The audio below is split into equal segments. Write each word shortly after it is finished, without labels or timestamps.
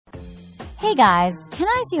Hey guys, can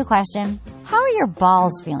I ask you a question? How are your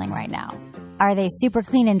balls feeling right now? Are they super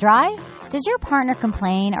clean and dry? Does your partner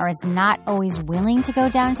complain or is not always willing to go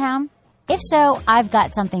downtown? If so, I've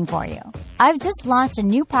got something for you. I've just launched a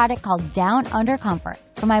new product called Down Under Comfort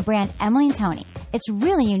from my brand Emily & Tony. It's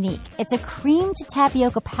really unique. It's a cream to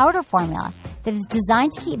tapioca powder formula that is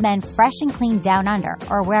designed to keep men fresh and clean down under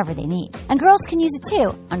or wherever they need. And girls can use it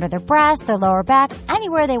too, under their breasts, their lower back,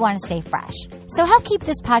 anywhere they want to stay fresh. So help keep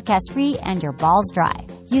this podcast free and your balls dry.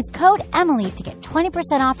 Use code Emily to get 20%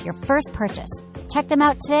 off your first purchase. Check them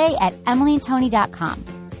out today at emilyandtony.com.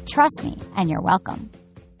 Trust me, and you're welcome.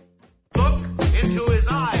 Look into his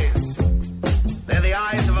eyes. They're the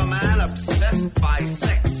eyes of a man obsessed by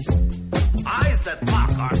sex. Eyes that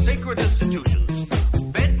mock our sacred institutions.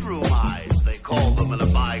 Bedroom eyes, they call them in a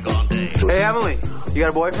bygone day. Hey, Emily, you got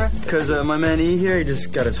a boyfriend? Because my man E here, he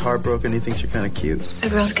just got his heart broken. He thinks you're kind of cute. A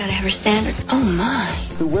girl's got to have her standards. Oh, my.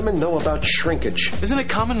 Do women know about shrinkage? Isn't it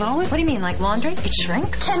common knowledge? What do you mean, like laundry? It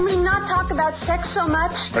shrinks? Can we not talk about sex so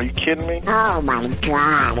much? Are you kidding me? Oh, my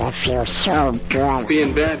God, it feels so good.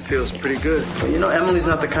 Being bad feels pretty good. You know, Emily's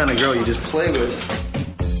not the kind of girl you just play with.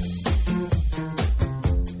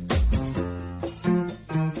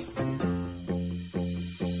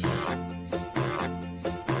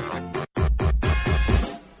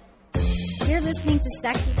 Listening to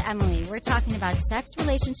Sex with Emily. We're talking about sex,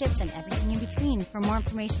 relationships, and everything in between. For more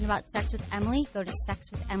information about Sex with Emily, go to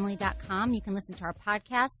sexwithemily.com. You can listen to our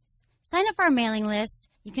podcasts, sign up for our mailing list.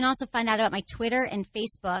 You can also find out about my Twitter and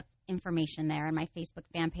Facebook information there and my Facebook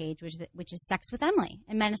fan page, which is Sex with Emily.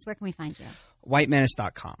 And Menace, where can we find you?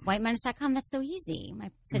 WhiteMenace.com. WhiteMenace.com. That's so easy.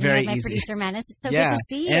 Sitting Very with my easy. Producer Menace. It's so good to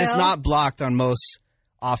see you. And it's not blocked on most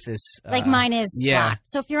office. Like mine is blocked.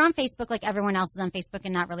 So if you're on Facebook, like everyone else is on Facebook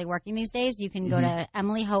and not really working these days, you can go to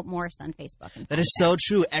Emily Hope Morris on Facebook. That is so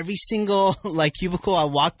true. Every single cubicle I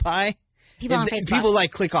walk by, people on Facebook. People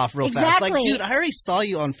click off real fast. Like, dude, I already saw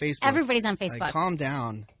you on Facebook. Everybody's on Facebook. Like, calm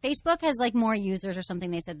down. Facebook has more users or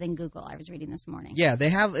something they said than Google. I was reading this morning. Yeah, they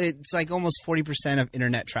have. It's almost 40% of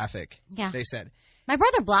internet traffic. Yeah, they said. My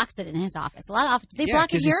brother blocks it in his office. A lot of offices. Do they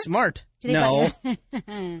block it here? because he's smart. No.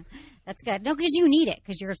 That's good. No, because you need it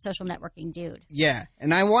because you're a social networking dude. Yeah,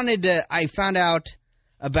 and I found out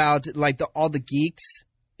about all the geeks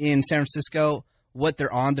in San Francisco, what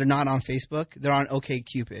they're on. They're not on Facebook. They're on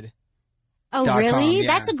OkCupid. Oh, really? Yeah.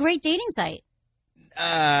 That's a great dating site. What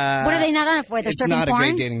are they not on it for? They're surfing porn? It's not a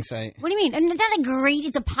great dating site. What do you mean? Not a great.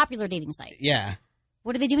 It's a popular dating site. Yeah.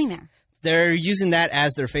 What are they doing there? They're using that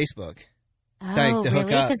as their Facebook. Oh, really?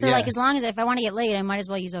 Because they're if I want to get laid, I might as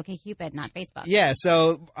well use OkCupid, not Facebook. Yeah,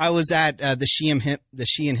 so I was at the She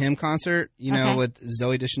and Him concert, with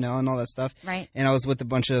Zooey Deschanel and all that stuff. Right. And I was with a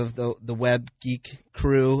bunch of the web geek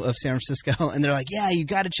crew of San Francisco, and they're like, yeah, you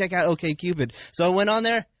got to check out OkCupid. So I went on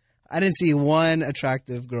there. I didn't see one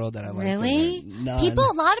attractive girl that I liked. Really? None.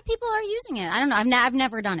 A lot of people are using it. I don't know. I've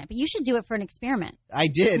never done it, but you should do it for an experiment. I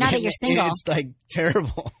did. Now that you're single. It's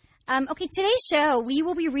terrible. Okay, today's show, we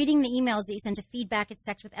will be reading the emails that you sent to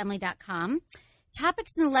feedback@sexwithemily.com.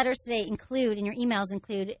 Topics in the letters today in your emails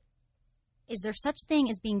include, is there such thing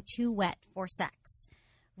as being too wet for sex?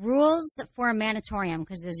 Rules for a manatorium,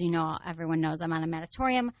 because as you know, everyone knows I'm on a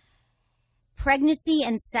manatorium. Pregnancy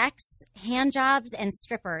and sex, hand jobs, and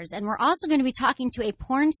strippers. And we're also going to be talking to a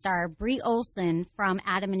porn star, Bree Olson from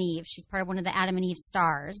Adam and Eve. She's part of one of the Adam and Eve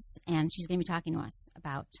stars, and she's going to be talking to us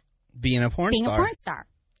about being a porn star.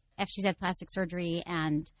 If she's had plastic surgery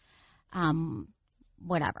and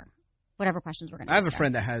whatever questions we're going to ask. I have a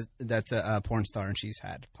friend that's a porn star and she's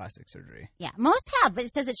had plastic surgery. Yeah, most have, but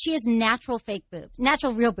it says that she has natural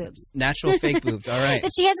real boobs. Natural fake boobs, all right.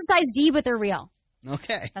 That she has a size D, but they're real.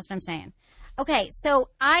 Okay. That's what I'm saying. Okay, so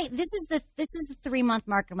this is the 3-month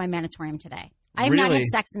mark of my manatorium today. I have not had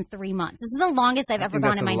sex in 3 months. This is the longest I've ever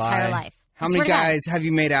gone in my entire life. How many guys have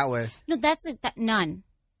you made out with? No, none.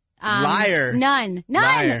 Liar. None.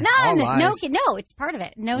 Liar. None. No, it's part of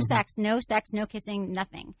it. No sex, no kissing,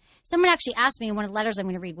 nothing. Someone actually asked me in one of the letters I'm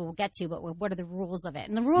going to read, we'll get to, but what are the rules of it?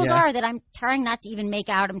 And the rules are that I'm trying not to even make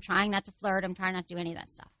out. I'm trying not to flirt. I'm trying not to do any of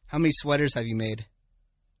that stuff. How many sweaters have you made?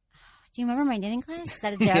 Do you remember my knitting class? Is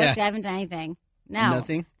that a joke? Yeah. I haven't done anything. No.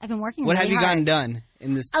 Nothing? I've been working What really have you hard. gotten done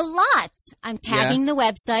in this? A lot. I'm tagging the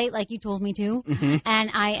website like you told me to. Mm-hmm.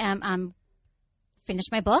 And I am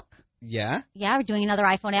finished my book. Yeah? Yeah, we're doing another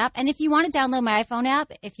iPhone app. And if you want to download my iPhone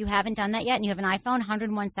app, if you haven't done that yet and you have an iPhone,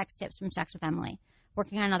 101 sex tips from Sex with Emily.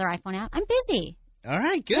 Working on another iPhone app. I'm busy. All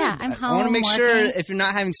right, good. Yeah, I'm home. I want to make working. sure if you're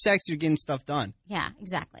not having sex, you're getting stuff done. Yeah,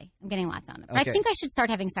 exactly. I'm getting a lot done. But Okay. I think I should start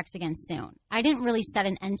having sex again soon. I didn't really set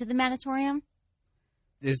an end to the manatorium.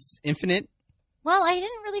 It's infinite? Well, I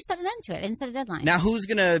didn't really set an end to it. I didn't set a deadline. Now, who's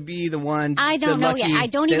going to be the one? I don't know yet. I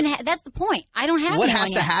don't even that's the point. I don't have What anyone has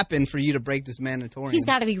to yet. happen for you to break this mandatorium? He's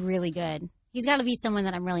got to be really good. He's got to be someone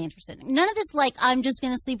that I'm really interested in. None of this, like, I'm just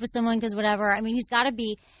going to sleep with someone because whatever. I mean, he's got to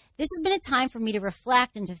be. This has been a time for me to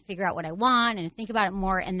reflect and to figure out what I want and to think about it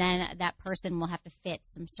more, and then that person will have to fit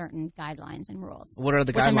some certain guidelines and rules. What are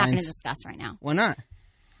the guidelines? Which I'm not going to discuss right now. Why not?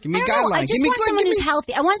 Give me I a don't guideline. know. I just want someone who's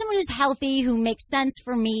healthy. I want someone who's healthy, who makes sense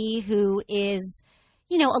for me, who is,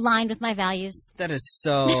 aligned with my values. That is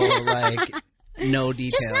so, no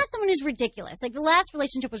detail. Just not someone who's ridiculous. Like, the last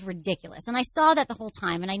relationship was ridiculous, and I saw that the whole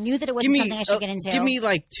time, and I knew that it wasn't something I should get into. Give me,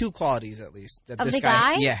 2 qualities, at least, that of this the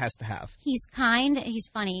guy? Yeah, has to have. He's kind. He's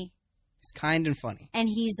funny. He's kind and funny. And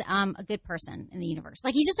he's a good person in the universe.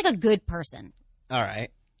 Like, he's just, like, a good person. All right.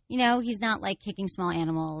 He's not, like, kicking small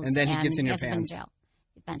animals. And then he gets in your has to go pants. to jail,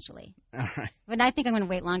 eventually. All right. But I think I'm going to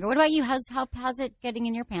wait longer. What about you? How's it getting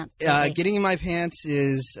in your pants? Getting in my pants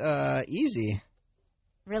is easy.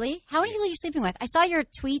 Really? How many people are you sleeping with? I saw your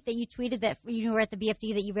tweet that you tweeted that you were at the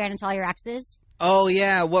BFD that you ran into all your exes. Oh,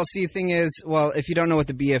 yeah. Well, see, the thing is, if you don't know what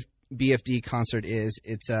the BFD concert is,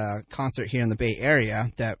 it's a concert here in the Bay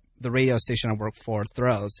Area that the radio station I work for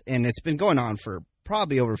throws. And it's been going on for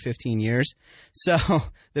probably over 15 years. So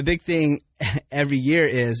the big thing every year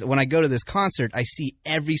is when I go to this concert, I see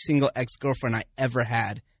every single ex-girlfriend I ever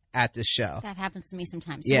had at this show. That happens to me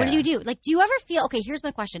sometimes. So Yeah. what do you do? Like, do you ever feel, okay, here's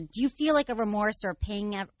my question. Do you feel like a remorse or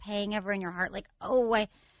pang ever in your heart? Like, oh, I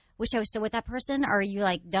wish I was still with that person? Or are you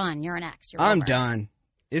like, done, you're an ex, you're I'm over? done.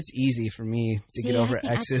 It's easy for me to get over I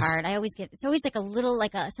think exes. That's hard. It's always like a little,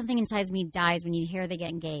 something inside me dies when you hear they get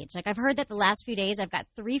engaged. Like, I've heard that the last few days, I've got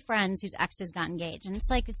 3 friends whose exes got engaged. And it's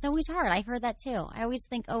like, it's always hard. I've heard that too. I always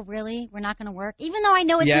think, oh, really? We're not going to work? Even though I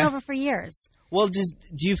know it's been over for years. Well, do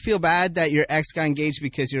you feel bad that your ex got engaged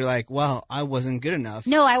because you're like, well, I wasn't good enough?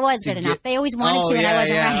 No, I was good enough. They always wanted to, and I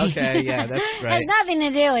wasn't ready. Okay, yeah, that's right. Has nothing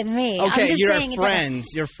to do with me. Okay, I'm just you're saying friends.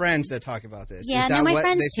 You're friends that talk about this. Yeah, Is that my what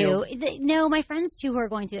friends they too. feel? No, my friends too who are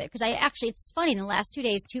going through it. Because it's funny, in the last 2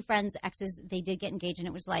 days, 2 friends' exes, they did get engaged, and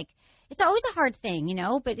it was like, it's always a hard thing,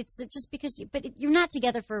 but it's just because, you're not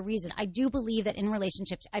together for a reason. I do believe that in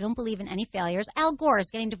relationships, I don't believe in any failures. Al Gore is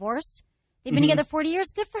getting divorced. They've been together 40 years.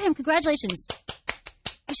 Good for him. Congratulations.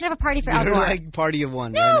 We should have a party for Al You're Gore. like party of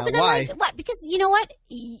one. No, right now. because Why? I'm like, what? Because you know what?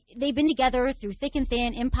 They've been together through thick and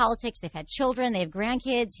thin in politics. They've had children. They have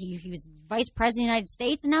grandkids. He was vice president of the United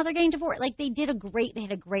States, and now they're getting divorced. Like, they had a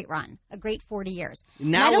great run, a great 40 years.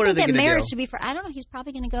 Now and I what are don't they think that going to marriage do? should be for. I don't know. He's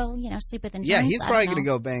probably going to go, sleep with interns. Yeah, he's probably going to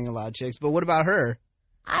go bang a lot of chicks. But what about her?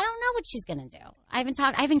 I don't know what she's going to do. I haven't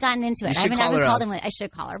gotten into it. You I haven't call her called up. him. I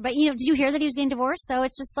should call her. But, did you hear that he was getting divorced? So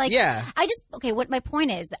it's just like, Yeah. What my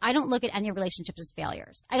point is, that I don't look at any relationships as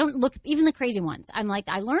failures. I don't look, even the crazy ones. I'm like,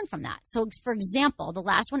 I learned from that. So, for example, the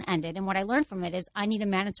last one ended, and what I learned from it is I need a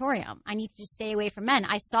manatorium. I need to just stay away from men.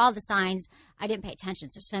 I saw the signs. I didn't pay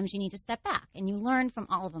attention. So sometimes you need to step back, and you learn from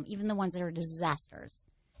all of them, even the ones that are disasters.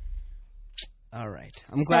 All right.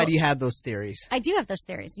 I'm glad you had those theories. I do have those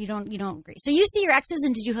theories. You don't agree. So you see your exes,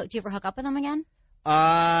 and do you ever hook up with them again?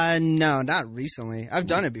 No, not recently. I've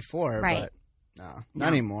done it before, Right. but no, not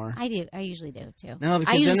anymore. I do. I usually do too. No, I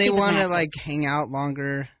because usually then they sleep with want my to exes. hang out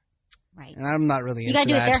longer, Right. and I'm not really You into got to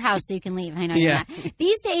do it that. at their house so you can leave. I know. Yeah. You're not.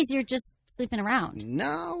 These days, you're just sleeping around.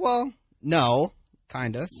 No,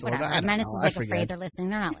 kind of, sort of. Whatever. I don't Menace know. is I afraid forget. they're listening.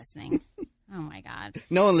 They're not listening. Oh my God.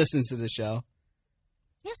 No one listens to the show.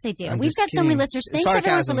 Yes, they do. I'm We've just got so many kidding. listeners. Thanks everyone for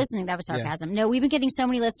Sarcasm. listening. That was sarcasm. No, we've been getting so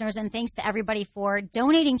many listeners, and thanks to everybody for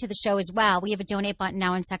donating to the show as well. We have a donate button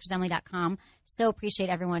now on sexwithemily.com. So appreciate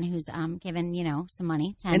everyone who's given, some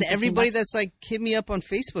money. 10, And 15 everybody bucks. that's hit me up on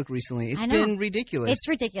Facebook recently. It's I know. been ridiculous. It's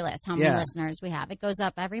ridiculous how many listeners we have. It goes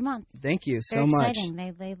up every month. Thank you Very so much. exciting.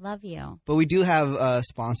 They love you. But we do have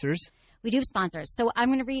sponsors. We do have sponsors. So I'm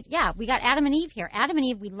going to read, we got Adam and Eve here. Adam and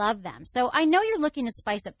Eve, we love them. So I know you're looking to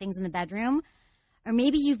spice up things in the bedroom, or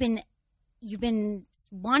maybe you've been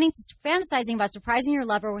wanting to fantasizing about surprising your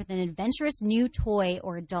lover with an adventurous new toy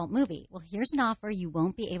or adult movie. Well, here's an offer you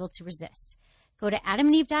won't be able to resist. Go to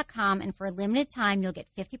adamandeve.com, and for a limited time, you'll get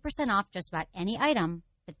 50% off just about any item.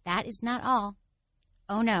 But that is not all.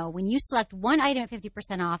 Oh, no. When you select one item at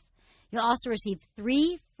 50% off, you'll also receive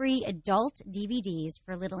 3 free adult DVDs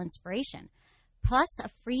for a little inspiration, plus a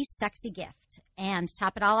free sexy gift. And to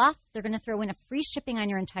top it all off, they're going to throw in a free shipping on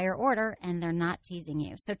your entire order, and they're not teasing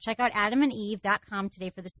you. So check out adamandeve.com today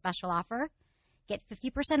for this special offer. Get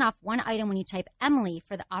 50% off one item when you type Emily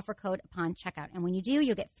for the offer code upon checkout. And when you do,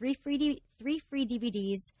 you'll get 3 free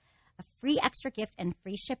DVDs, a free extra gift, and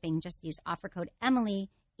free shipping. Just use offer code Emily,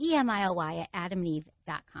 EMILY, at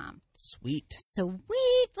adamandeve.com. Sweet.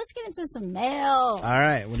 Sweet. Let's get into some mail. All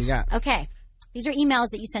right. What do you got? Okay. These are emails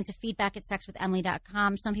that you sent to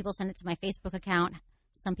feedback@sexwithemily.com. Some people send it to my Facebook account.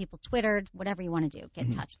 Some people Twittered. Whatever you want to do, get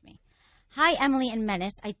in touch with me. Hi, Emily and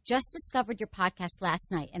Menace. I just discovered your podcast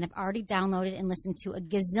last night and have already downloaded and listened to a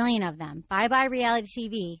gazillion of them. Bye-bye reality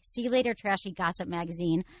TV. See you later, trashy gossip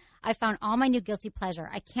magazine. I found all my new guilty pleasure.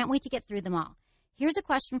 I can't wait to get through them all. Here's a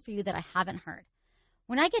question for you that I haven't heard.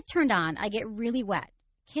 When I get turned on, I get really wet.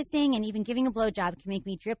 Kissing and even giving a blowjob can make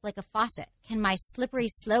me drip like a faucet. Can my slippery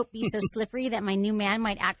slope be so slippery that my new man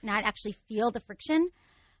might not actually feel the friction?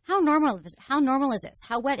 How normal is this?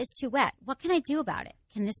 How wet is too wet? What can I do about it?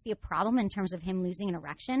 Can this be a problem in terms of him losing an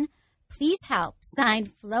erection? Please help.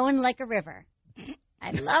 Signed, Flowing Like a River.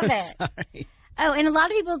 I love it. Sorry. Oh, and a lot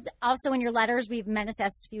of people also in your letters, we've met us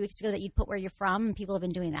asked a few weeks ago that you'd put where you're from, and people have been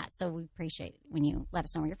doing that. So we appreciate when you let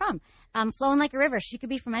us know where you're from. Flowing like a river. She could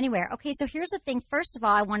be from anywhere. Okay, so here's the thing. First of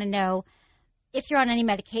all, I want to know if you're on any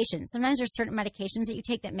medication. Sometimes there's certain medications that you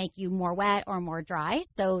take that make you more wet or more dry,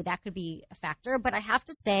 so that could be a factor. But I have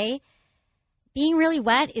to say, being really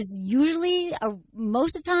wet is usually,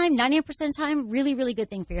 most of the time, 98% of the time, really, really good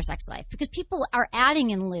thing for your sex life. Because people are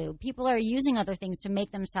adding in lube. People are using other things to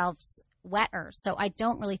make themselves wetter. So I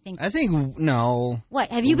don't really think... I think, no.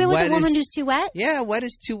 What? Have you been with a woman who's too wet? Yeah, wet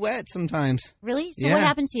is too wet sometimes. Really? So yeah. What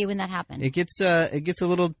happened to you when that happened? It gets a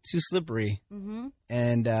little too slippery. Mm-hmm.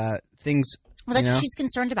 And things... Well, that's what she's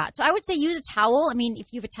concerned about. So I would say use a towel. I mean,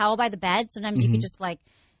 if you have a towel by the bed, sometimes you can just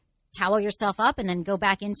towel yourself up and then go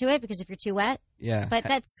back into it because if you're too wet. Yeah. But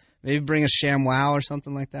that's... Maybe bring a ShamWow or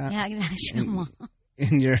something like that. Yeah, exactly. ShamWow.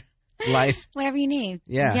 In your life. Whatever you need.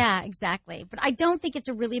 Yeah. Yeah, exactly. But I don't think it's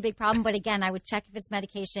a really big problem. But again, I would check if it's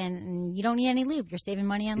medication and you don't need any lube. You're saving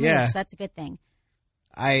money on lube, so that's a good thing.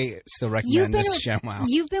 I still recommend this ShamWow.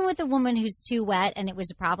 You've been with a woman who's too wet and it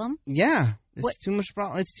was a problem? Yeah. It's too much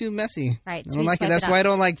problem. It's too messy. Right. I don't like it. That's why I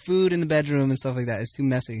don't like food in the bedroom and stuff like that. It's too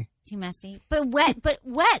messy. Too messy. But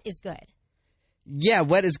wet is good. Yeah,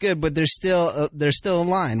 wet is good, but there's still a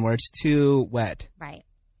line where it's too wet. Right.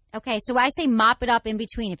 Okay, so I say mop it up in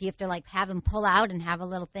between. If you have to have him pull out and have a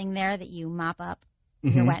little thing there that you mop up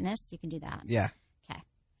your wetness, you can do that. Yeah. Okay.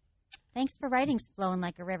 Thanks for writing, Flowing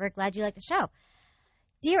Like a River. Glad you like the show.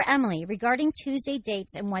 Dear Emily, regarding Tuesday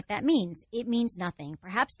dates and what that means, it means nothing.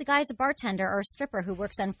 Perhaps the guy's a bartender or a stripper who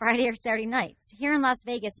works on Friday or Saturday nights. Here in Las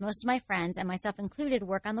Vegas, most of my friends, and myself included,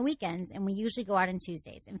 work on the weekends, and we usually go out on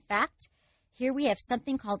Tuesdays. In fact, here we have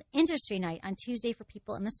something called Industry Night on Tuesday for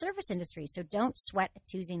people in the service industry, so don't sweat a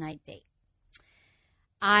Tuesday night date.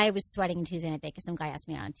 I was sweating a Tuesday night date because some guy asked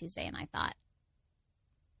me out on Tuesday, and I thought,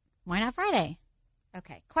 why not Friday?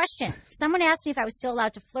 Okay. Question. Someone asked me if I was still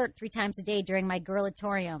allowed to flirt 3 times a day during my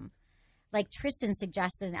girlatorium, like Tristan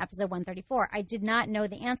suggested in episode 134. I did not know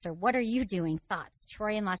the answer. What are you doing? Thoughts?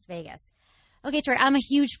 Troy in Las Vegas. Okay, Troy, I'm a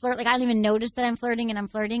huge flirt. I don't even notice that I'm flirting, and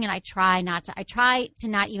I try to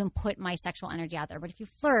not even put my sexual energy out there. But if you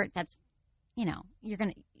flirt, that's,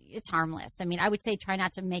 it's harmless. I mean, I would say try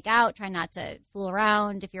not to make out, try not to fool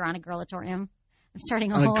around if you're on a girlatorium. I'm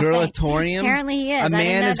starting a whole girlatorium? Apparently he is. A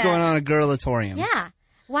man is going on a girlatorium. Yeah.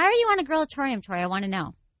 Why are you on a girlatorium, Troy? I want to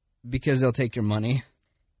know. Because they'll take your money.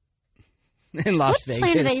 In Las Vegas.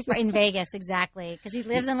 What plan are they in Vegas, exactly? Because he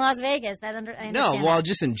lives in Las Vegas. I understand that.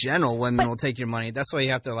 Just in general, women will take your money. That's why you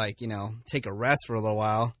have to, take a rest for a little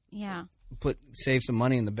while. Yeah. Save some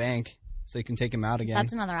money in the bank so you can take him out again.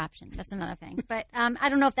 That's another option. That's another thing. But I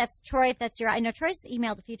don't know if that's Troy, if that's I know Troy's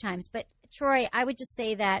emailed a few times, but Troy, I would just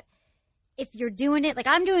say that if you're doing it,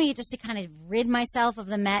 I'm doing it just to kind of rid myself of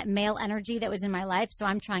the male energy that was in my life, so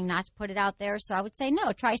I'm trying not to put it out there. So I would say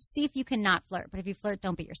no, see if you can not flirt. But if you flirt,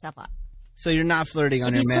 don't beat yourself up. So you're not flirting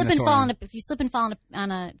on your mandatory. If you slip and fall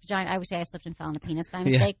on a vagina, I would say I slipped and fell on a penis by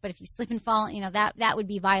mistake. But if you slip and fall, that would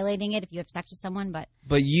be violating it if you have sex with someone.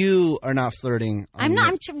 But you are not flirting. I'm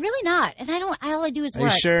not. I'm really not. And all I do is work.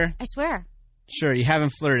 Are you sure? I swear. Sure, you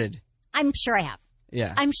haven't flirted. I'm sure I have.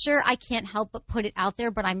 Yeah. I'm sure I can't help but put it out there,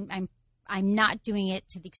 but I'm not doing it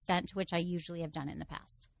to the extent to which I usually have done it in the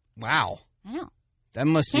past. Wow. I know. That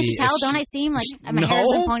must Can't be... Can't you tell? Don't I seem like my hair's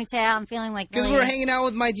in a ponytail? I'm feeling like... Because we're hanging out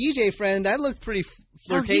with my DJ friend. That looked pretty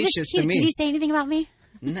flirtatious to me. Did he say anything about me?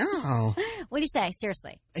 No. What did he say?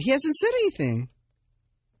 Seriously. He hasn't said anything.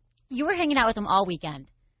 You were hanging out with him all weekend.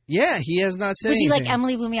 Yeah, he has not said anything. Was he like,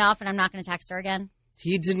 Emily blew me off and I'm not going to text her again?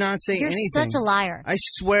 He did not say anything. You're such a liar. I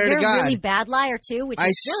swear to God. You're a really bad liar, too, which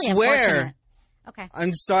is really unfortunate. Okay.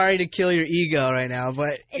 I'm sorry to kill your ego right now,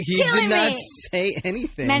 but he did not say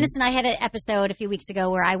anything. Menace and I had an episode a few weeks ago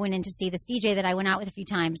where I went in to see this DJ that I went out with a few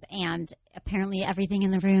times, and apparently everything in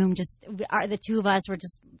the room, the two of us were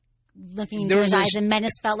just looking into his eyes, and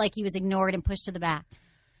Menace felt like he was ignored and pushed to the back.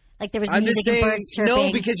 Like there was I'm music just saying, and birds chirping.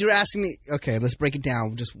 no, because you're asking me. Okay, let's break it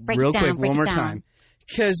down just real quick one more time.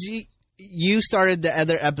 Because you started the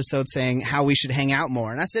other episode saying how we should hang out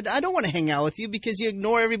more. And I said, I don't want to hang out with you because you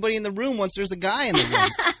ignore everybody in the room once there's a guy in the room.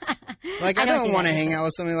 Like, I don't want to hang out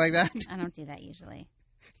with somebody like that. I don't do that usually.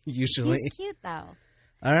 Usually. He's cute, though.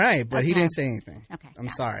 All right, but he didn't say anything. Okay. I'm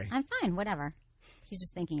sorry. I'm fine. Whatever. He's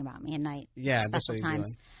just thinking about me at night. Yeah, special that's what times.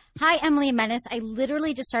 doing. Hi, Emily and Menace. I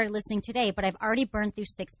literally just started listening today, but I've already burned through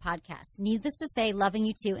 6 podcasts. Needless to say, loving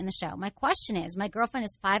you two in the show. My question is, my girlfriend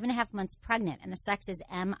is 5.5 months pregnant, and the sex is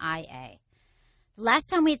MIA. The last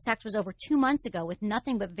time we had sex was over 2 months ago with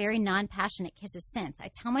nothing but very non-passionate kisses since. I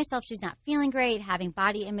tell myself she's not feeling great, having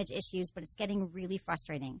body image issues, but it's getting really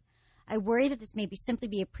frustrating. I worry that this may simply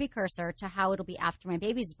be a precursor to how it'll be after my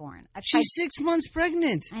baby's born. She's 6 months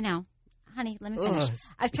pregnant. I know. Honey, let me finish.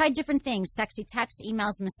 I've tried different things, sexy texts,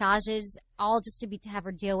 emails, massages, all just to have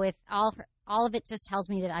her deal with, all of it just tells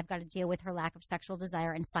me that I've got to deal with her lack of sexual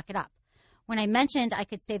desire and suck it up. When I mentioned I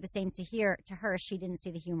could say the same to her, she didn't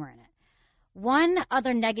see the humor in it. One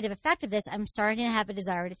other negative effect of this, I'm starting to have a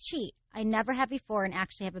desire to cheat. I never have before and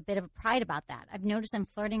actually have a bit of a pride about that. I've noticed I'm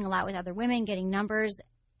flirting a lot with other women, getting numbers,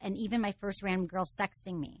 and even my first random girl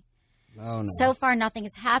sexting me. Oh, no. So far, nothing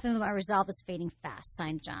has happened, but my resolve is fading fast.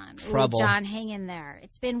 Signed, John. Trouble. Ooh, John, hang in there.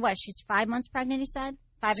 It's been, what, she's 5 months pregnant, you said?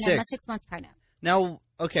 5.5 months, 6 months pregnant. Now,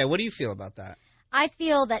 okay, what do you feel about that? I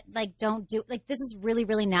feel that, this is really,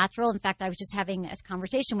 really natural. In fact, I was just having a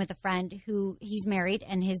conversation with a friend who he's married,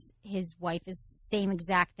 and his wife is same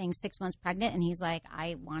exact thing, 6 months pregnant, and he's like,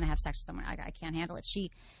 I want to have sex with someone. I can't handle it.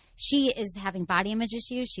 She is having body image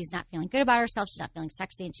issues. She's not feeling good about herself. She's not feeling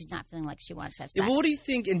sexy, and she's not feeling like she wants to have sex. Yeah, but what do you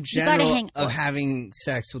think in general of having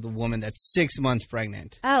sex with a woman that's 6 months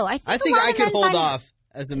pregnant? Oh, I think I could hold off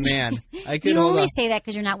as a man. I could you hold only off. say that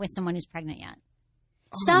because you're not with someone who's pregnant yet.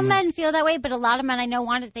 Some men feel that way, but a lot of men I know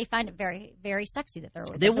they find it very, very sexy that they're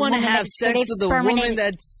with. They want to have sex with a woman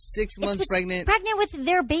that's 6 months pregnant. Pregnant with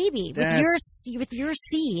their baby, with your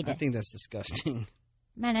seed. I think that's disgusting.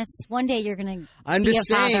 Menace, one day you're gonna. I'm be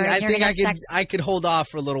just a father saying. I think I could hold off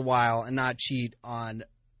for a little while and not cheat on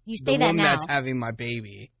you say the that woman now. that's having my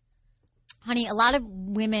baby. Honey, a lot of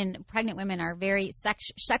pregnant women, are very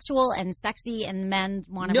sexual and sexy, and men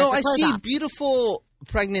want to. No, I see beautiful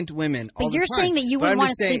pregnant women. But all you're the time. saying that you wouldn't want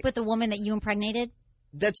to saying, sleep with a woman that you impregnated?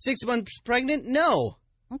 That's 6 months pregnant? No.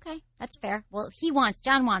 Okay, that's fair. Well,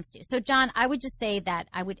 John wants to. So, John, I would just say that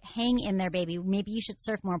I would hang in there, baby. Maybe you should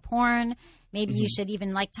surf more porn. Maybe you should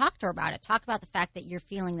even, talk to her about it. Talk about the fact that you're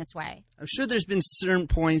feeling this way. I'm sure there's been certain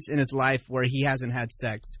points in his life where he hasn't had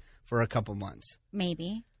sex for a couple months.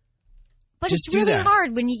 Maybe. But just it's really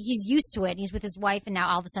hard when he's used to it, and he's with his wife, and now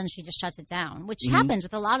all of a sudden she just shuts it down, which happens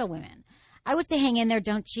with a lot of women. I would say hang in there,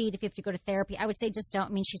 don't cheat. If you have to go to therapy, I would say just don't. I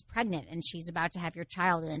mean, she's pregnant, and she's about to have your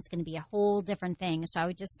child, and it's going to be a whole different thing. So I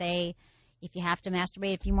would just say if you have to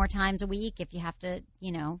masturbate a few more times a week, if you have to,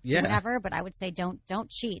 do whatever, but I would say don't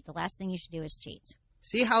cheat. The last thing you should do is cheat.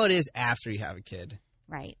 See how it is after you have a kid.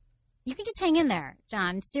 Right. You can just hang in there,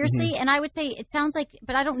 John. Seriously. And I would say it sounds like,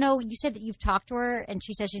 but I don't know. You said that you've talked to her and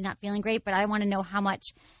she says she's not feeling great, but I want to know how much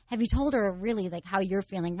have you told her really how you're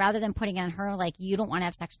feeling rather than putting on her you don't want to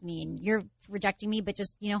have sex with me and you're rejecting me, but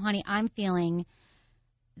just, honey, I'm feeling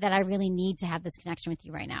that I really need to have this connection with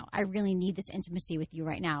you right now. I really need this intimacy with you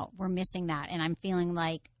right now. We're missing that. And I'm feeling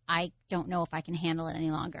like I don't know if I can handle it any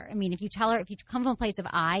longer. I mean, if you come from a place of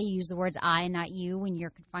you use the words I and not you when you're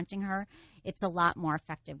confronting her, it's a lot more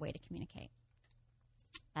effective way to communicate.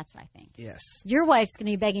 That's what I think. Yes. Your wife's going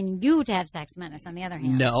to be begging you to have sex, Menace, on the other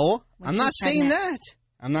hand. No, I'm not saying that.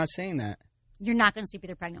 I'm not saying that. You're not going to sleep with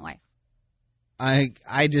your pregnant wife. I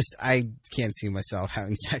can't see myself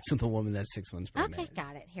having sex with a woman that's 6 months pregnant. Okay,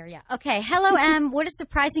 got it. Here, yeah. Okay, hello, Em. What a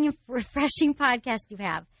surprising and refreshing podcast you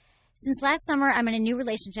have. Since last summer, I'm in a new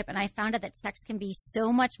relationship, and I found out that sex can be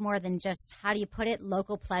so much more than just, how do you put it,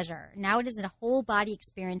 local pleasure. Now it is a whole-body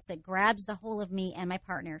experience that grabs the whole of me and my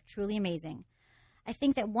partner. Truly amazing. I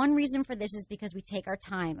think that one reason for this is because we take our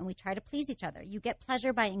time, and we try to please each other. You get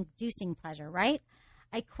pleasure by inducing pleasure, right?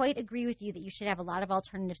 I quite agree with you that you should have a lot of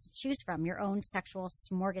alternatives to choose from, your own sexual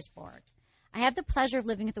smorgasbord. I have the pleasure of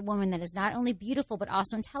living with a woman that is not only beautiful but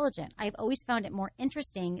also intelligent. I have always found it more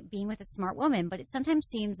interesting being with a smart woman, but it sometimes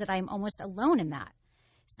seems that I am almost alone in that.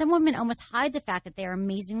 Some women almost hide the fact that they are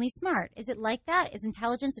amazingly smart. Is it like that? Is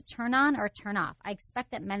intelligence a turn on or a turn off? I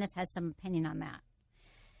expect that Menace has some opinion on that.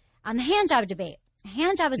 On the hand job debate. A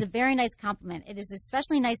hand job is a very nice compliment. It is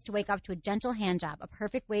especially nice to wake up to a gentle hand job, a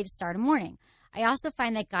perfect way to start a morning. I also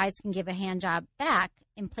find that guys can give a hand job back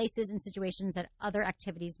in places and situations that other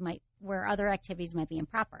activities might be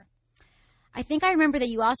improper. I think I remember that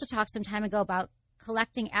you also talked some time ago about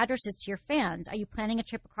collecting addresses to your fans. Are you planning a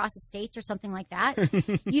trip across the states or something like that?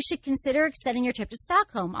 You should consider extending your trip to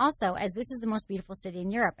Stockholm also, as this is the most beautiful city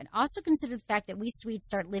in Europe. And also consider the fact that we Swedes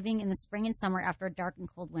start living in the spring and summer after a dark and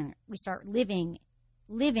cold winter. We start really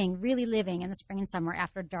living in the spring and summer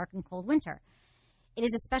after a dark and cold winter. It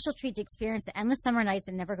is a special treat to experience the endless summer nights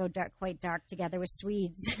and never go quite dark together with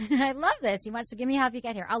Swedes. I love this. He wants to give me help if you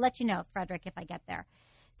get here. I'll let you know, Frederick, if I get there.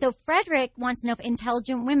 So Frederick wants to know if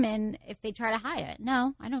intelligent women, if they try to hide it.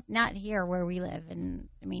 No, I don't. Not here where we live. And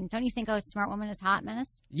I mean, don't you think a smart woman is hot,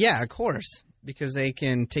 Menace? Yeah, of course, because they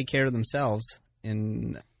can take care of themselves,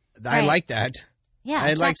 and I like that. Yeah,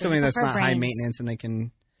 I exactly. like somebody that's not brains. high maintenance and they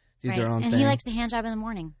can do their own thing. And he likes a hand job in the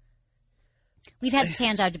morning. We've had this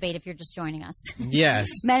hand job debate if you're just joining us. Yes.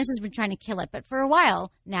 Menace has been trying to kill it, but for a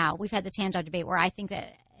while now, we've had this hand job debate where I think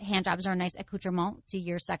that hand jobs are a nice accoutrement to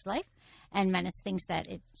your sex life, and Menace thinks that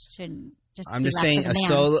it should just I'm be just left saying for a the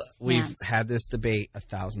solo. man's We've hands. had this debate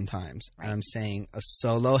 1,000 times. Right. I'm saying a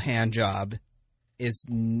solo hand job is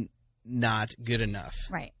not good enough.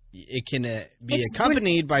 Right. It can be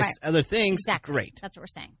accompanied by other things. Exactly. Great. That's what we're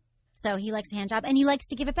saying. So he likes a hand job, and he likes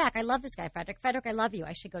to give it back. I love this guy, Frederick. Frederick, I love you.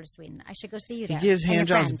 I should go to Sweden. I should go see you there. He gives and hand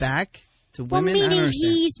your jobs friends. back to Well, women? I don't meaning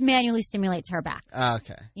understand. he manually stimulates her back.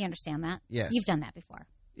 Okay. You understand that? Yes. You've done that before.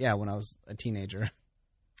 Yeah, when I was a teenager.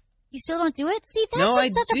 You still don't do it? See, that's No, I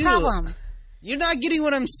such do. a problem. You're not getting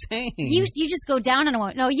what I'm saying. You just go down on a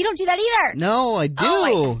woman. No, you don't do that either. No, I do.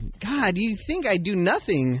 Oh, God, you think I do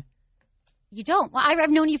nothing. You don't. Well, I've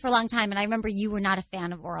known you for a long time, and I remember you were not a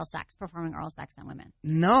fan of oral sex, performing oral sex on women.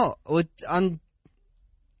 No. What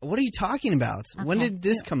are you talking about? Okay. When did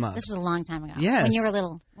this come up? This was a long time ago. Yes. When you were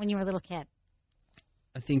a little kid.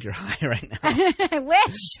 I think you're high right now. I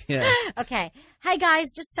wish. Yes. Okay. Hi, guys.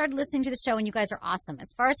 Just started listening to the show, and you guys are awesome.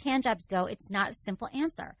 As far as hand jobs go, it's not a simple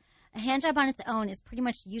answer. A hand job on its own is pretty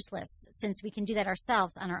much useless since we can do that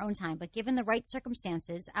ourselves on our own time. But given the right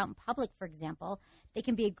circumstances, out in public, for example, they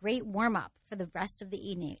can be a great warm-up for the rest of the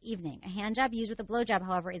evening. A hand job used with a blowjob,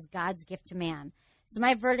 however, is God's gift to man. So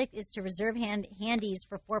my verdict is to reserve handies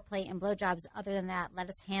for foreplay and blowjobs. Other than that, let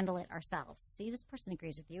us handle it ourselves. See, this person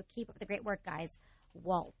agrees with you. Keep up the great work, guys.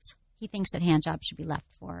 Walt. He thinks that hand jobs should be left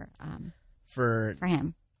for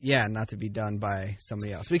him. Yeah, not to be done by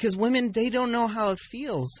somebody else. Because women, they don't know how it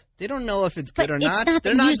feels. They don't know if it's good or not.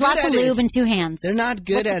 They're not. Use lots of lube and two hands. They're not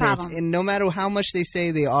good at it. And no matter how much they say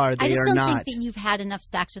they are, they are not. I just don't think that you've had enough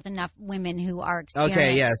sex with enough women who are experienced.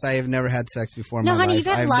 Okay, yes, I have never had sex before in no, my honey, life.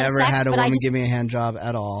 You've had I've a lot never of sex, had a but woman give me a hand job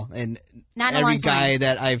at all. And not in a every long time. guy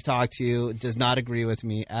that I've talked to does not agree with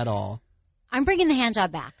me at all. I'm bringing the hand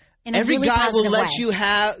job back. In a Every really guy will positive let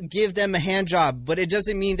way. you give them a hand job, but it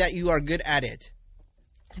doesn't mean that you are good at it.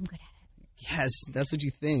 I'm good at it. Yes, that's what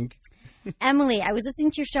you think. Emily, I was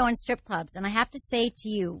listening to your show on strip clubs, and I have to say to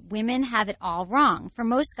you, women have it all wrong. For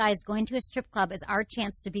most guys, going to a strip club is our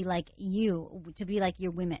chance to be like you, to be like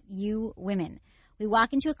you women. We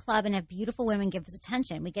walk into a club and have beautiful women give us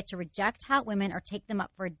attention. We get to reject hot women or take them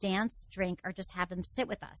up for a dance, drink, or just have them sit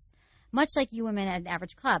with us. Much like you women at an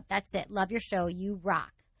average club. That's it. Love your show. You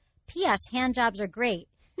rock. P.S. Hand jobs are great.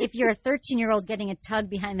 If you're a 13-year-old getting a tug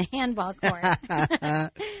behind the handball court.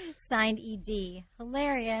 Signed, E.D.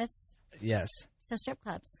 Hilarious. Yes. So strip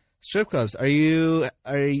clubs. Strip clubs. You're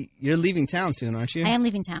leaving town soon, aren't you? I am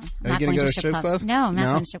leaving town. I'm Are you not going to go to a strip club? No, I'm not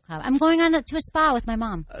going to a strip club. I'm going to a spa with my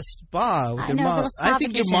mom. A spa with your know, a mom. little spa I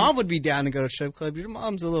think vacation. your mom would be down to go to a strip club. Your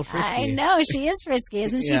mom's a little frisky. I know. She is frisky,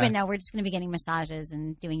 isn't she? Yeah. But no, we're just going to be getting massages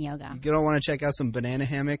and doing yoga. You don't want to check out some banana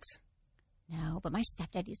hammocks? No, but my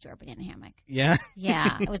stepdad used to wear a banana hammock. Yeah?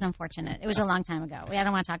 Yeah, it was unfortunate. It was a long time ago. I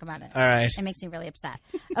don't want to talk about it. All right. It makes me really upset.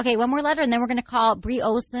 Okay, one more letter, and then we're going to call Bree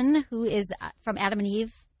Olson, who is from Adam and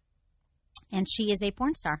Eve, and she is a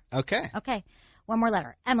porn star. Okay. Okay, one more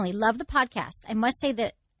letter. Emily, love the podcast. I must say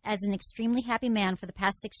that as an extremely happy man for the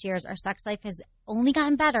past 6 years, our sex life has only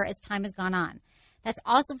gotten better as time has gone on. That's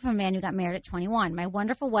also from a man who got married at 21. My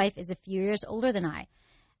wonderful wife is a few years older than I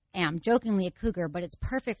am, jokingly a cougar, but it's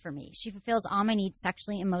perfect for me. She fulfills all my needs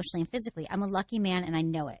sexually, emotionally, and physically. I'm a lucky man, and I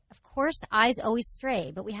know it. Of course, eyes always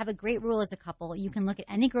stray, but we have a great rule as a couple. You can look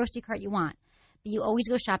at any grocery cart you want, but you always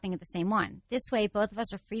go shopping at the same one. This way, both of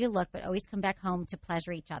us are free to look, but always come back home to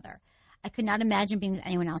pleasure each other. I could not imagine being with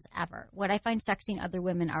anyone else ever. What I find sexy in other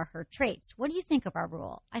women are her traits. What do you think of our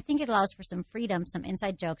rule? I think it allows for some freedom, some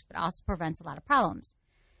inside jokes, but also prevents a lot of problems.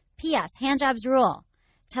 P.S. Handjobs rule.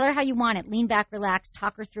 Tell her how you want it. Lean back, relax,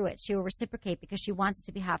 talk her through it. She will reciprocate because she wants it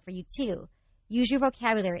to be hot for you too. Use your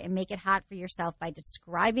vocabulary and make it hot for yourself by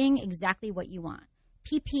describing exactly what you want.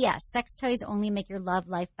 P.P.S. Sex toys only make your love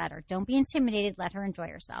life better. Don't be intimidated. Let her enjoy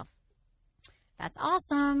herself. That's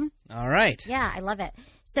awesome. All right. Yeah, I love it.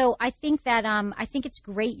 So I think that I think it's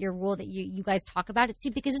great your rule that you guys talk about it. See,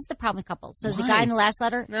 because this is the problem with couples. So the guy in the last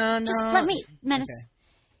letter. No. Just let me, Menace. Okay.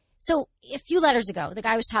 So a few letters ago, the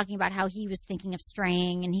guy was talking about how he was thinking of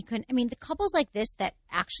straying and he couldn't. I mean, the couples like this that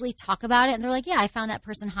actually talk about it and they're like, yeah, I found that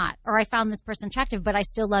person hot or I found this person attractive, but I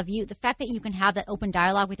still love you. The fact that you can have that open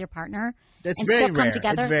dialogue with your partner and still come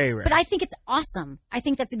together. It's very rare. But I think it's awesome. I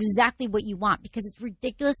think that's exactly what you want because it's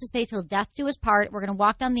ridiculous to say till death do us part, we're going to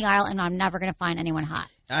walk down the aisle and I'm never going to find anyone hot.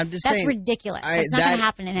 I'm just That's saying. ridiculous. It's not going to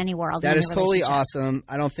happen in any world. That in is any totally relationship. awesome.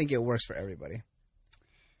 I don't think it works for everybody.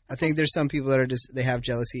 I think there's some people that are they have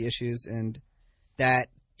jealousy issues and that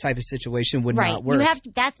type of situation would not work. You have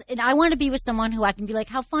to, and I want to be with someone who I can be like,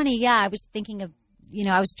 how funny. Yeah, I was thinking of,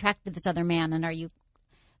 I was attracted to this other man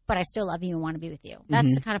but I still love you and want to be with you.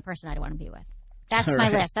 That's the kind of person I'd want to be with. That's my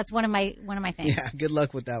list. That's one of my things. Yeah, good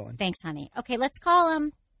luck with that one. Thanks, honey. Okay, let's call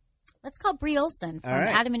Bree Olson from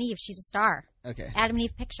Adam and Eve. She's a star. Okay. Adam and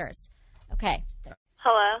Eve Pictures. Okay.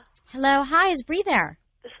 Hello. Hello. Hi, is Bree there?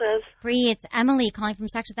 This is. Bree, it's Emily calling from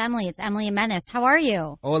Sex with Emily. It's Emily and Menace. How are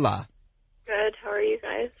you? Hola. Good. How are you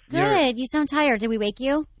guys? Good. You sound tired. Did we wake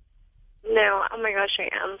you? No. Oh my gosh, I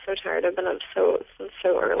am so tired. I've been up since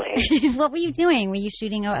so early. What were you doing? Were you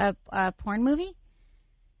shooting a porn movie?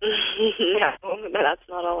 No, that's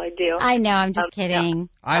not all I do. I know. I'm just kidding. Yeah.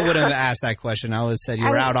 I would have asked that question. I would have said you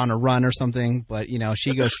were out on a run or something, but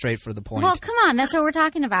she goes straight for the point. Well, come on. That's what we're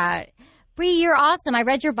talking about. Bree, you're awesome. I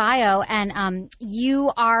read your bio, and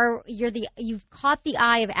you've caught the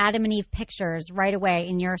eye of Adam and Eve Pictures right away,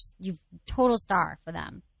 and you're total star for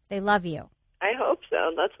them. They love you. I hope so.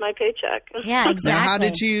 That's my paycheck. Yeah, exactly. Now, how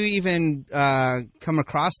did you even come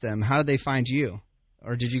across them? How did they find you,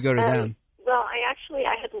 or did you go to them? Well,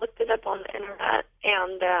 I had looked it up on the internet,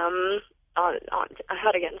 and on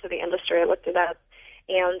how to get into the industry. I looked it up,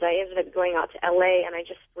 and I ended up going out to LA, and I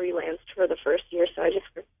just freelanced for the first year. So I just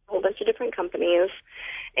worked a whole bunch of different companies,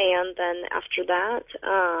 and then after that,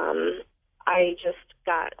 I just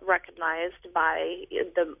got recognized by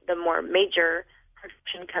the more major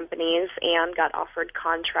production companies and got offered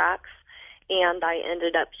contracts. And I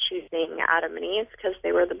ended up choosing Adam and Eve because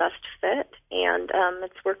they were the best fit, and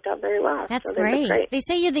it's worked out very well. That's great. They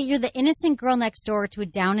say that you're the innocent girl next door to a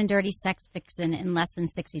down and dirty sex vixen in less than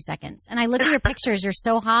 60 seconds. And I look at your pictures; you're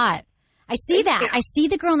so hot. I see that. I see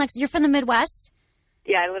the girl next. You're from the Midwest?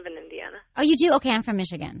 Yeah, I live in Indiana. Oh, you do? Okay, I'm from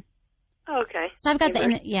Michigan. Oh, okay. So I've got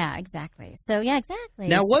yeah, exactly. So yeah, exactly.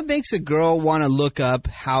 Now, what makes a girl want to look up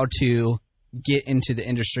how to get into the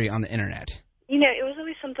industry on the internet? It was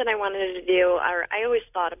always something I wanted to do, or I always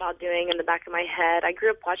thought about doing in the back of my head. I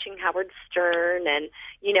grew up watching Howard Stern, and,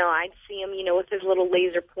 I'd see him, with his little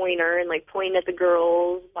laser pointer and, pointing at the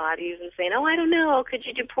girls' bodies and saying, oh, I don't know, could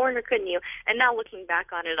you do porn or couldn't you? And now looking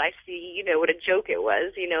back on it, I see, what a joke it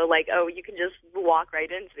was, oh, you can just walk right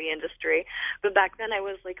into the industry. But back then I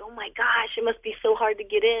was like, oh, my gosh, it must be so hard to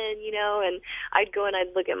get in, and I'd go and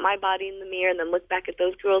I'd look at my body in the mirror and then look back at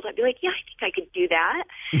those girls. I'd be like, yeah, I think I could do that.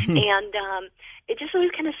 And it just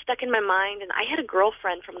always kind of stuck in my mind. And I had a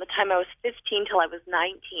girlfriend from the time I was 15 till I was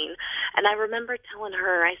 19. And I remember telling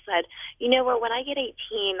her, I said, you know what, when I get 18,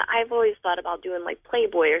 I've always thought about doing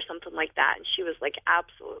Playboy or something like that. And she was like,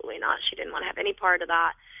 absolutely not. She didn't want to have any part of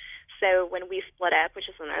that. So when we split up, which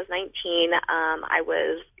is when I was 19, I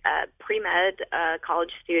was a pre-med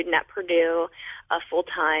college student at Purdue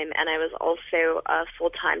full-time, and I was also a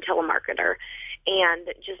full-time telemarketer. And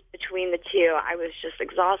just between the two, I was just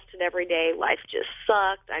exhausted every day. Life just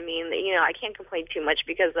sucked. I mean, I can't complain too much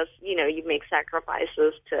because that's, you make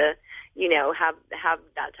sacrifices to, have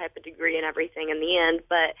that type of degree and everything in the end.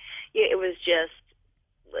 But it was just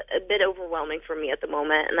a bit overwhelming for me at the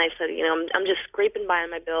moment. And I said, I'm just scraping by on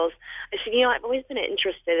my bills. I said, I've always been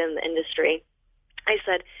interested in the industry. I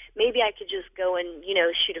said, maybe I could just go and,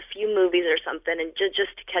 shoot a few movies or something and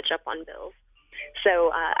just to catch up on bills.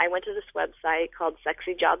 So I went to this website called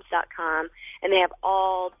sexyjobs.com, and they have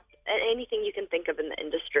anything you can think of in the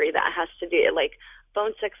industry that has to do,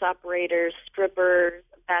 phone sex operators, strippers,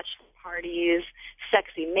 bachelor parties,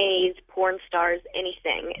 sexy maids, porn stars,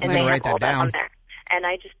 anything. And they have all that on there. And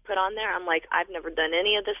I just put on there, I'm like, I've never done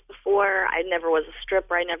any of this before. I never was a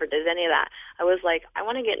stripper. I never did any of that. I was like, I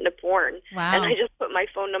want to get into porn. Wow. And I just put my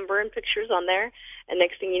phone number and pictures on there. And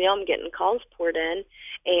next thing you know, I'm getting calls poured in.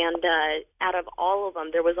 And out of all of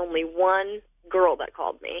them, there was only one girl that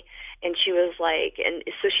called me. And she was like, and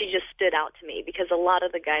so she just stood out to me because a lot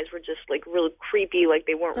of the guys were just really creepy,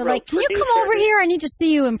 they weren't real like, can you come over here? I need to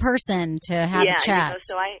see you in person to have a chat.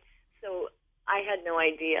 So I had no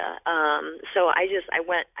idea. So I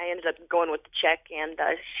ended up going with the chick, and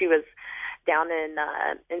she was down in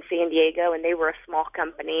San Diego, and they were a small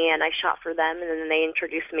company, and I shot for them, and then they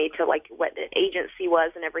introduced me to like what an agency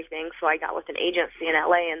was and everything. So I got with an agency in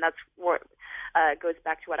LA, and that's what goes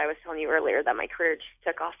back to what I was telling you earlier, that my career just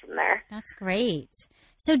took off from there. That's great.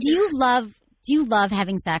 So do you love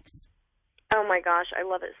having sex? Oh my gosh, I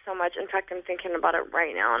love it so much. In fact, I'm thinking about it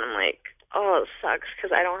right now, and I'm like, oh, it sucks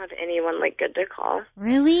because I don't have anyone like good to call.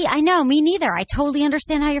 Really? I know, me neither. I totally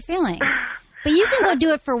understand how you're feeling. But you can go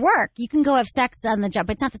do it for work. You can go have sex on the job,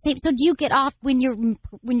 but it's not the same. So do you get off when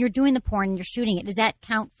you're doing the porn and you're shooting it? Does that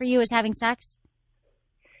count for you as having sex?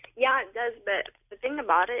 Yeah, it does. But the thing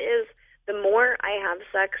about it is, the more I have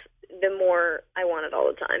sex, the more I want it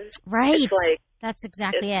all the time. Right. It's like, that's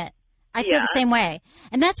exactly it. I feel the same way.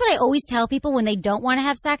 And that's what I always tell people when they don't want to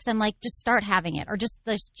have sex. I'm like, just start having it, or just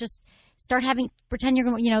start having, pretend you're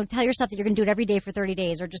going to, tell yourself that you're going to do it every day for 30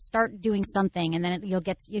 days, or just start doing something, and then you'll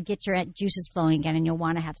get your juices flowing again, and you'll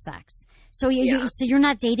want to have sex. So so you're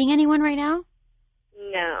not dating anyone right now?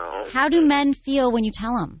 No. How do men feel when you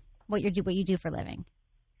tell them what you do for a living?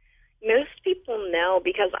 Most people know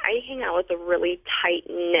because I hang out with a really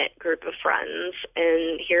tight-knit group of friends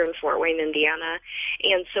here in Fort Wayne, Indiana.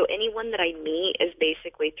 And so anyone that I meet is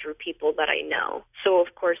basically through people that I know. So,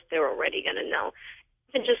 of course, they're already going to know.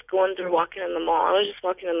 And just walking in the mall. I was just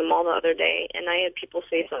walking in the mall the other day, and I had people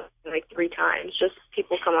say something like 3 times. Just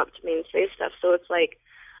people come up to me and say stuff. So it's like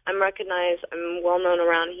I'm recognized. I'm well-known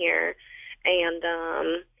around here. And,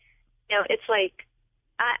 it's like,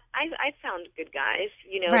 I found good guys,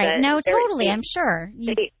 Right. That no, totally. I'm sure.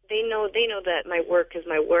 They know that my work is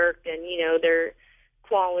my work, and their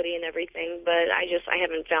quality and everything. But I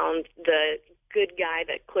haven't found the good guy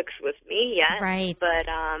that clicks with me yet. Right. But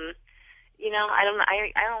I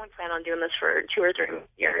only plan on doing this for 2 or 3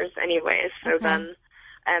 years, anyways. So then,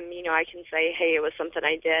 I can say, hey, it was something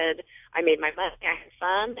I did. I made my money. I had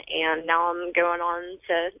fun, and now I'm going on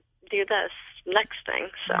to do this next thing.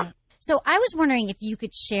 So. Right. So I was wondering if you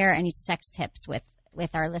could share any sex tips with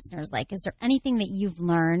our listeners. Like, is there anything that you've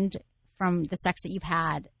learned from the sex that you've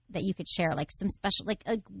had that you could share? Like some special, like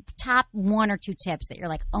a top 1 or 2 tips that you're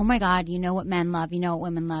like, oh my God, you know what men love, you know what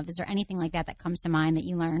women love. Is there anything like that comes to mind that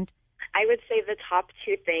you learned? I would say the top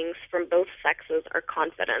 2 things from both sexes are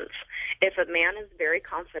confidence. If a man is very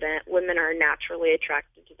confident, women are naturally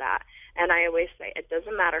attracted to that. And I always say, it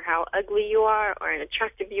doesn't matter how ugly you are or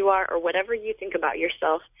unattractive you are or whatever you think about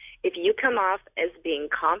yourself. If you come off as being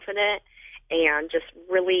confident and just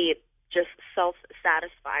really just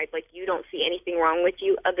self-satisfied, like you don't see anything wrong with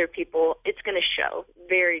you, other people, it's going to show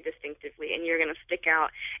very distinctively, and you're going to stick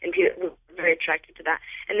out, and people are very attracted to that.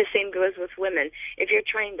 And the same goes with women. If you're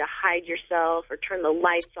trying to hide yourself or turn the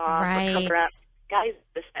lights off or cover up, guys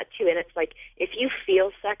do that too. And it's like, if you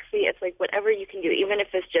feel sexy, it's like whatever you can do, even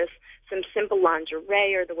if it's just some simple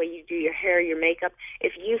lingerie or the way you do your hair, your makeup,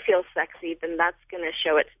 if you feel sexy, then that's going to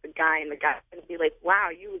show it to the guy, and the guy's going to be like,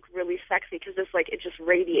 wow, you look really sexy, because it's like it just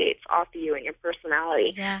radiates off of you and your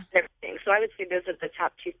personality and everything. So I would say those are the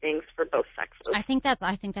top 2 things for both sexes. I think that's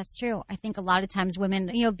true. I think a lot of times women,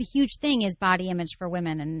 the huge thing is body image for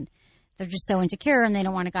women, and they're just so insecure, and they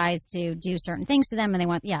don't want guys to do certain things to them, and they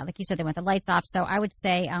want, like you said, they want the lights off. So I would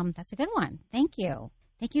say that's a good one. Thank you.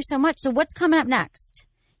 Thank you so much. So what's coming up next?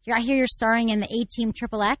 I hear you're starring in the A-Team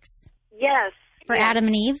XXX. Yes. For Adam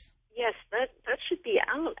and Eve? Yes, that should be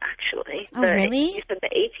out, actually. Oh, really? You said the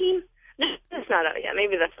A-Team? No, that's not out yet.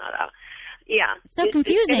 Maybe that's not out. Yeah. It's so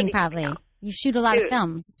confusing, probably. You shoot a lot of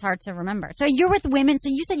films. It's hard to remember. So you're with women. So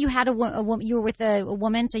you said you had you were with a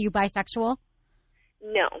woman, so you're bisexual?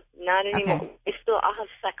 No, not anymore. Okay. I'll have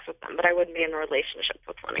sex with them, but I wouldn't be in a relationship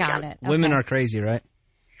with one again. Got it. Okay. Women are crazy, right?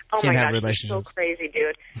 Oh my gosh, it's so crazy,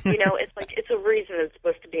 dude. It's like, it's a reason it's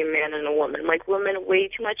supposed to be a man and a woman. Like, women, way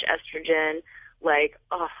too much estrogen. Like,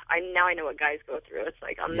 I know what guys go through. It's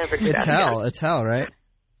like, I'll never do that. It's hell. Again. It's hell, right?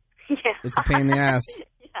 Yeah. It's a pain in the ass. Yeah,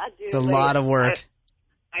 dude. It's a lot of work.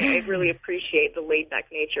 I really appreciate the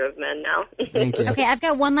laid-back nature of men now. Thank you. Okay, I've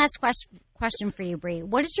got one last question for you, Bree.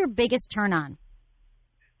 What is your biggest turn-on?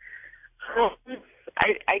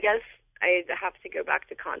 I guess I have to go back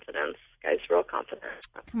to confidence. Guy's real confident.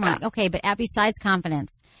 Come on. Okay, but besides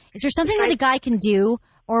confidence, is there something that a guy can do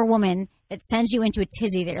or a woman that sends you into a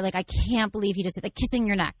tizzy that you're like, I can't believe he just did, like kissing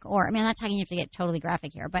your neck? Or, I'm not talking you have to get totally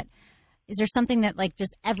graphic here, but is there something that, like,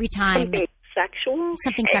 just every time... Something sexual?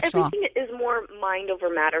 Something sexual. Everything is more mind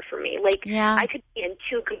over matter for me. Like, I could be in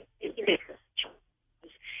 2 completely different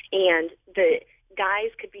situations, and the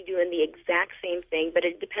guys could be doing the exact same thing, but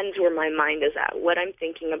it depends where my mind is at, what I'm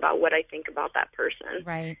thinking about, what I think about that person.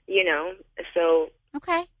 Right. So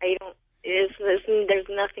okay. I don't. There's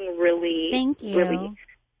nothing really. Thank you. Really,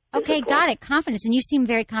 Okay, physical. got it. Confidence. And you seem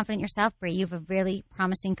very confident yourself, Bree. You have a really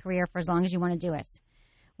promising career for as long as you want to do it.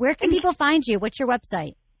 Where can people find you? What's your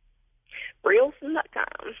website?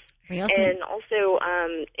 BreeOlson.com. And also,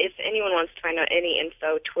 if anyone wants to find out any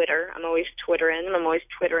info, Twitter. I'm always Twittering. I'm always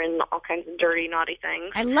Twittering all kinds of dirty, naughty things.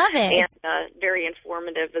 I love it. And very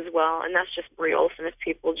informative as well. And that's just Bree Olson. If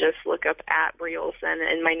people just look up at Bree Olson,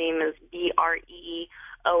 and my name is BreeOlson.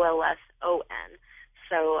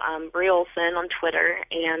 So Bree Olson on Twitter,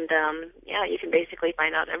 and you can basically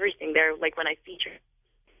find out everything there. Like when I feature.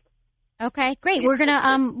 Okay, great. We're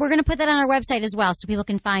gonna put that on our website as well, so people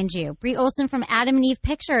can find you. Bree Olson from Adam and Eve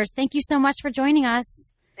Pictures. Thank you so much for joining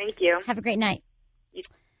us. Thank you. Have a great night.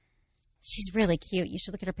 She's really cute. You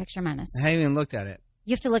should look at her picture, Menace. I haven't even looked at it.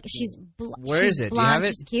 You have to look. She's Where is it? Blonde, Do you have it?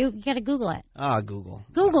 She's cute. You got to Google it. Google.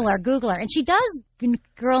 Google her, and she does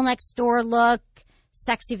girl next door look,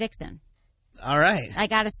 sexy vixen. All right. I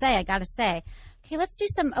gotta say. Okay, let's do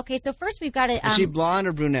some. Okay, so first we've got to. Is she blonde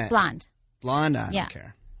or brunette? Blonde. Blonde. I don't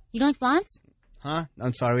care. You don't like blondes? Huh?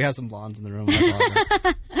 I'm sorry. We have some blondes in the room.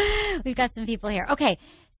 We've got some people here. Okay,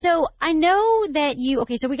 so I know that you.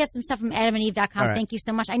 Okay, so we got some stuff from AdamandEve.com. Right. Thank you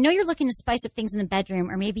so much. I know you're looking to spice up things in the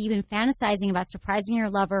bedroom, or maybe even fantasizing about surprising your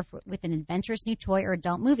lover with an adventurous new toy or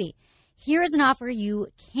adult movie. Here is an offer you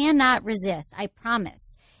cannot resist. I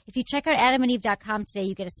promise. If you check out AdamandEve.com today,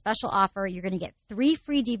 you get a special offer. You're going to get 3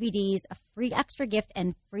 free DVDs, a free extra gift,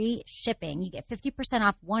 and free shipping. You get 50%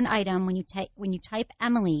 off one item when you type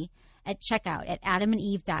Emily at checkout at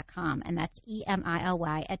AdamandEve.com, and that's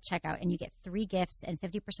EMILY at checkout, and you get 3 gifts and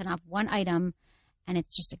 50% off one item, and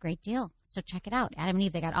it's just a great deal. So check it out. Adam and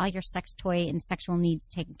Eve, they got all your sex toy and sexual needs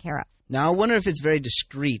taken care of. Now, I wonder if it's very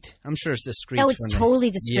discreet. I'm sure it's discreet. Oh, it's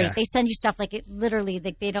totally discreet. Yeah. They send you stuff like it literally.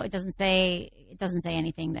 They don't. It doesn't say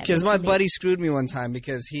anything that. Because my buddy screwed me one time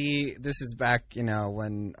because this is back,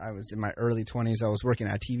 when I was in my early 20s. I was working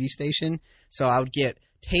at a TV station, so I would get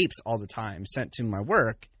tapes all the time sent to my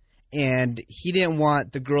work. And he didn't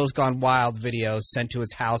want the Girls Gone Wild videos sent to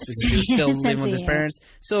his house because he was still living with his parents.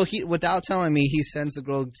 So without telling me, he sends the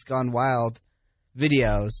Girls Gone Wild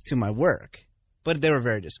videos to my work. But they were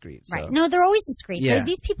very discreet. So. Right. No, they're always discreet. Yeah.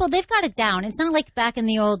 These people, they've got it down. It's not like back in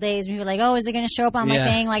the old days when you were like, oh, is it going to show up on my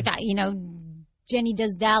thing? Like, Jenny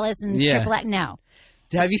Does Dallas and Triple X. No.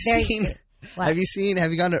 Have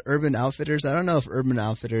you gone to Urban Outfitters? I don't know if Urban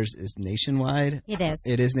Outfitters is nationwide. It is.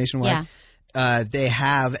 It is nationwide? Yeah. They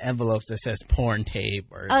have envelopes that says porn tape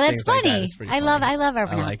or that's things funny. like that. It's pretty I funny. love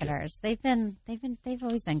Urban like Outfitters. They've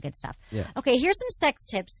always done good stuff. Yeah. Okay, here's some sex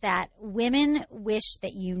tips that women wish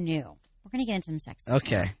that you knew. We're going to get into some sex tips.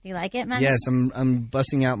 Okay. Now. Do you like it, Max? Yes, I'm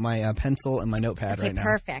busting out my pencil and my notepad right now.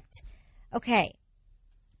 Perfect. Okay.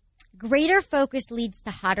 Greater focus leads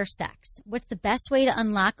to hotter sex. What's the best way to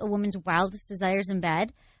unlock a woman's wildest desires in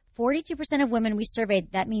bed? 42% of women we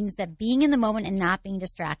surveyed, that means that being in the moment and not being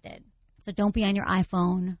distracted. So don't be on your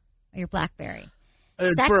iPhone or your BlackBerry. For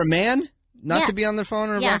a man? Not to be on their phone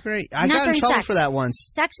or a BlackBerry? I got in trouble for that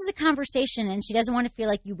once. Sex is a conversation, and she doesn't want to feel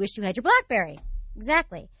like you wish you had your BlackBerry.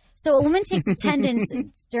 Exactly. So a woman takes attendance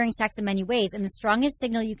during sex in many ways, and the strongest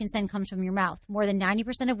signal you can send comes from your mouth. More than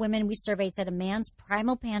 90% of women we surveyed said a man's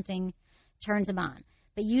primal panting turns him on.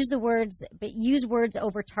 But use words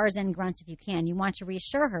over Tarzan grunts if you can. You want to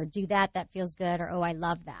reassure her, do that feels good, or oh, I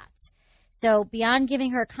love that. So beyond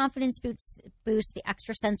giving her a confidence boost, the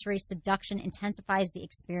extrasensory seduction intensifies the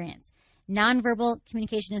experience. Nonverbal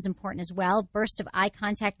communication is important as well. Burst of eye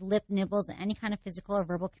contact, lip nibbles, and any kind of physical or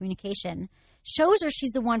verbal communication shows her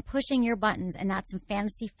she's the one pushing your buttons and not some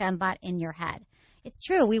fantasy fembot in your head. It's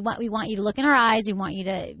true. We want you to look in our eyes. We want you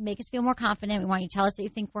to make us feel more confident. We want you to tell us that you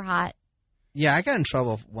think we're hot. Yeah, I got in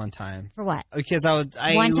trouble one time. For what? Because I was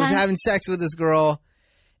having sex with this girl,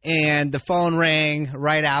 and the phone rang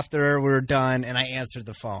right after we were done, and I answered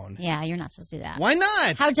the phone. Yeah, you're not supposed to do that. Why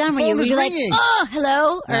not? How done were you? Were you ringing. like, oh,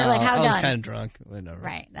 hello? Or no, like, how done? I was kind of drunk. Whatever.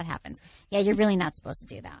 Right, that happens. Yeah, you're really not supposed to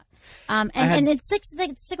do that. And it's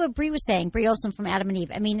like what Bree was saying, Bree Olson from Adam and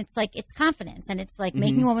Eve. I mean, it's like, it's confidence, and it's like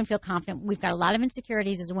making a woman feel confident. We've got a lot of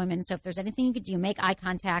insecurities as women, so if there's anything you could do, make eye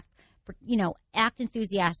contact, act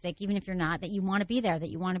enthusiastic, even if you're not, that you want to be there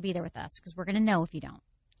with us, because we're going to know if you don't.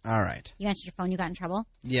 All right. You answered your phone, you got in trouble?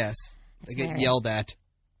 Yes. That's I get hilarious. yelled at.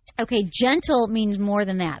 Okay, gentle means more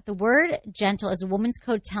than that. The word gentle is a woman's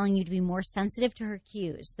code telling you to be more sensitive to her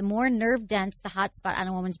cues. The more nerve dense the hot spot on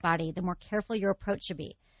a woman's body, the more careful your approach should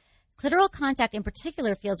be. Clitoral contact in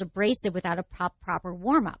particular feels abrasive without a proper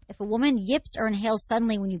warm-up. If a woman yips or inhales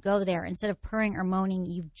suddenly when you go there, instead of purring or moaning,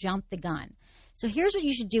 you've jumped the gun. So here's what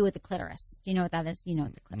you should do with the clitoris. Do you know what that is? You know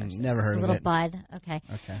what the clitoris is. Never heard of it. A little bud. Okay.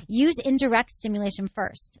 Use indirect stimulation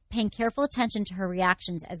first, paying careful attention to her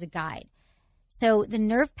reactions as a guide. So the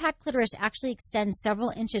nerve-packed clitoris actually extends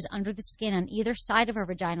several inches under the skin on either side of her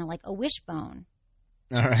vagina like a wishbone.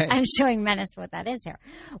 All right. I'm showing Menace what that is here,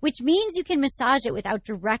 which means you can massage it without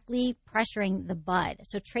directly pressuring the bud.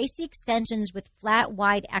 So trace the extensions with flat,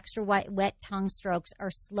 wide, extra wet tongue strokes or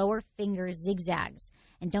slower finger zigzags.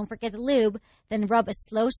 And don't forget the lube. Then rub a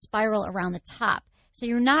slow spiral around the top. So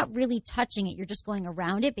you're not really touching it. You're just going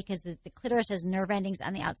around it because the clitoris has nerve endings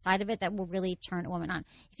on the outside of it that will really turn a woman on.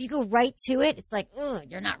 If you go right to it, it's like, oh,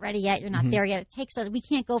 you're not ready yet. You're not there yet. It takes we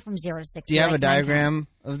can't go from 0 to 60. Do you have a diagram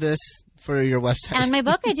of this for your website? On my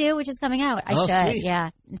book, I do, which is coming out. I should. Sweet.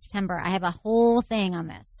 Yeah, in September. I have a whole thing on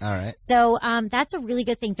this. All right. So that's a really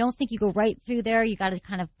good thing. Don't think you go right through there. You got to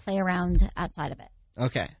kind of play around outside of it.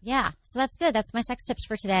 Okay. Yeah. So that's good. That's my sex tips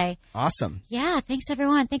for today. Awesome. Yeah. Thanks,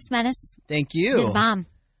 everyone. Thanks, Menace. Thank you. You're the bomb.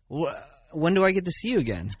 When do I get to see you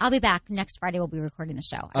again? I'll be back next Friday. We'll be recording the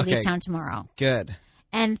show. I leave town tomorrow. Good.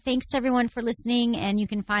 And thanks to everyone for listening. And you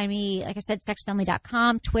can find me, like I said,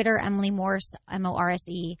 sexwithemily.com, Twitter, Emily Morse,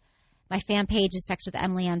 Morse. My fan page is Sex with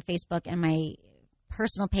Emily on Facebook, and my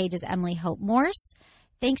personal page is Emily Hope Morse.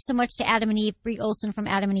 Thanks so much to Adam and Eve, Bree Olson from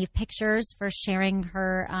Adam and Eve Pictures, for sharing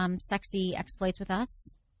her sexy exploits with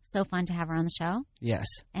us. So fun to have her on the show. Yes.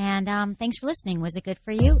 And thanks for listening. Was it good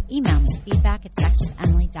for you? Email me,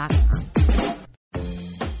 feedback@sexwithemily.com.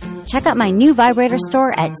 Check out my new vibrator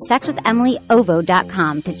store at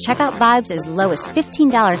sexwithemilyovo.com to check out vibes as low as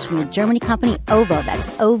 $15 from the Germany company OVO. That's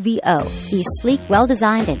OVO. These sleek,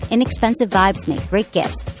 well-designed, and inexpensive vibes make great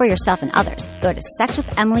gifts for yourself and others. Go to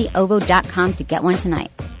sexwithemilyovo.com to get one tonight.